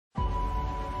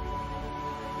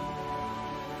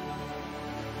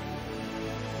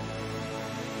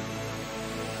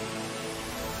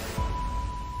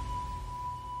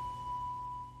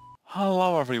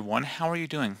Hello everyone, how are you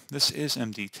doing? This is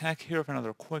MD Tech here with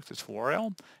another quick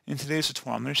tutorial. In today's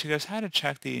tutorial, I'm going to show you guys how to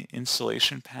check the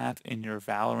installation path in your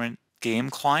Valorant game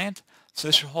client. So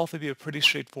this should hopefully be a pretty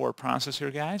straightforward process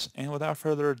here, guys. And without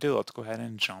further ado, let's go ahead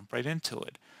and jump right into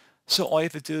it. So all you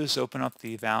have to do is open up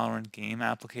the Valorant game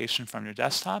application from your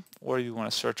desktop, or you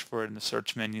want to search for it in the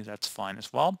search menu, that's fine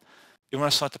as well. You want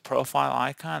to select the profile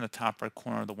icon in the top right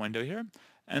corner of the window here,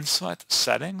 and select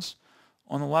Settings.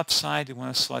 On the left side, you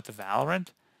want to select the Valorant,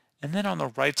 and then on the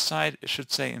right side, it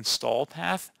should say Install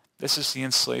Path. This is the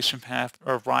installation path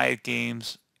or Riot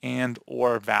Games and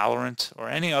or Valorant or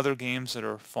any other games that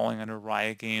are falling under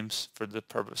Riot Games for the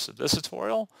purpose of this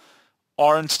tutorial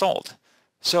are installed.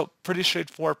 So pretty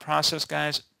straightforward process,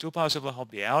 guys. Do hope I was able to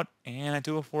help you out, and I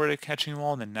do look forward to catching you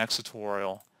all in the next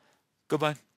tutorial. Goodbye.